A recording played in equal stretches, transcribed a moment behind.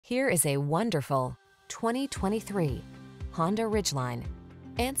Here is a wonderful 2023 Honda Ridgeline.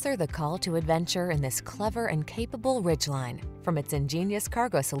 Answer the call to adventure in this clever and capable Ridgeline. From its ingenious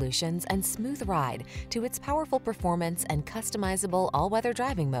cargo solutions and smooth ride to its powerful performance and customizable all-weather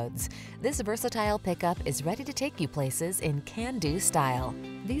driving modes, this versatile pickup is ready to take you places in can-do style.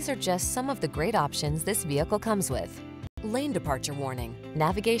 These are just some of the great options this vehicle comes with: lane departure warning,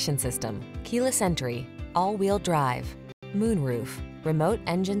 navigation system, keyless entry, all-wheel drive, moonroof, remote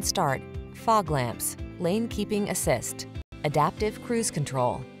engine start, fog lamps, lane keeping assist, adaptive cruise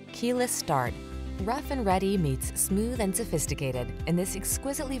control, keyless start. Rough and ready meets smooth and sophisticated in this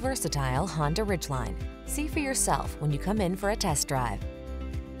exquisitely versatile Honda Ridgeline. See for yourself when you come in for a test drive.